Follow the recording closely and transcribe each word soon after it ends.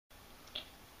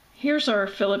Here's our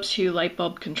Philips Hue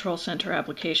Lightbulb Control Center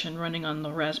application running on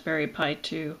the Raspberry Pi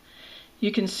 2.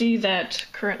 You can see that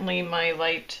currently my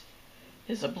light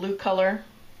is a blue color,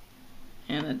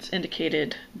 and it's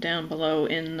indicated down below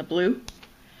in the blue.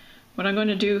 What I'm going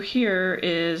to do here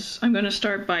is I'm going to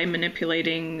start by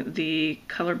manipulating the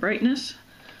color brightness.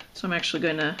 So I'm actually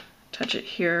going to touch it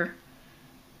here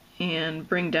and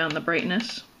bring down the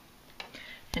brightness.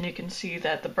 And you can see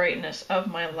that the brightness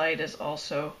of my light is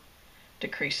also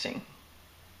decreasing.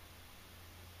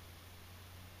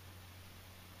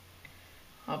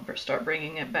 I'll start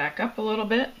bringing it back up a little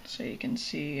bit so you can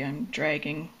see I'm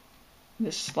dragging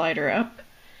this slider up,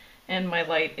 and my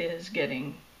light is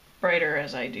getting brighter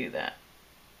as I do that.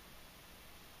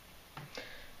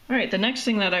 Alright, the next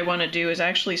thing that I want to do is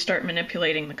actually start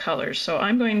manipulating the colors. So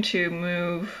I'm going to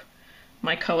move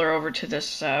my color over to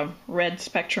this red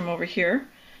spectrum over here.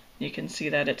 You can see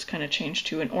that it's kind of changed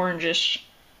to an orangish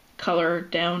color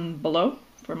down below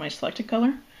for my selected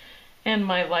color, and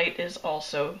my light is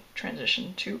also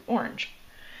transitioned to orange.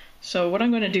 So what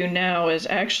I'm going to do now is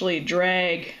actually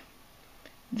drag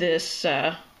this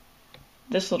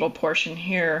this little portion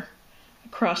here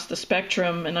across the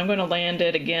spectrum, and I'm going to land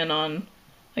it again on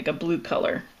like a blue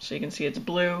color. So you can see it's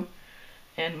blue,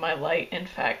 and my light in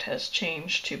fact has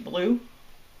changed to blue.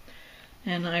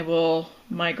 And I will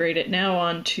migrate it now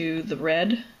onto the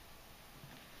red,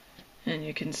 and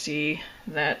you can see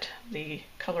that the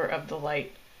color of the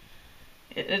light,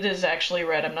 it is actually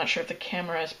red. I'm not sure if the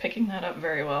camera is picking that up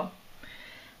very well.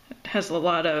 It has a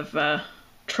lot of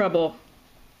trouble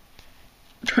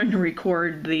trying to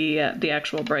record the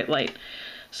actual bright light.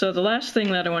 So the last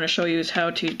thing that I want to show you is how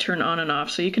to turn on and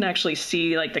off. So you can actually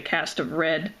see like the cast of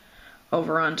red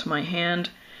over onto my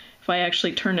hand. If I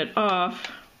actually turn it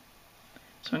off,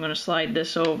 so I'm going to slide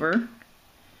this over,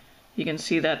 you can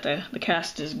see that the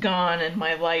cast is gone and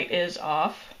my light is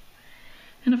off.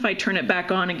 And if I turn it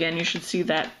back on again, you should see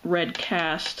that red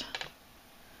cast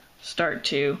start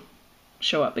to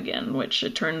show up again, which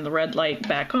it turned the red light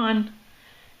back on,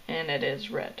 and it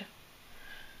is red.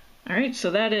 Alright,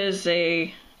 so that is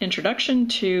an introduction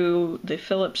to the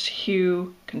Philips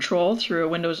Hue control through a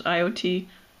Windows IoT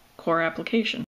Core application.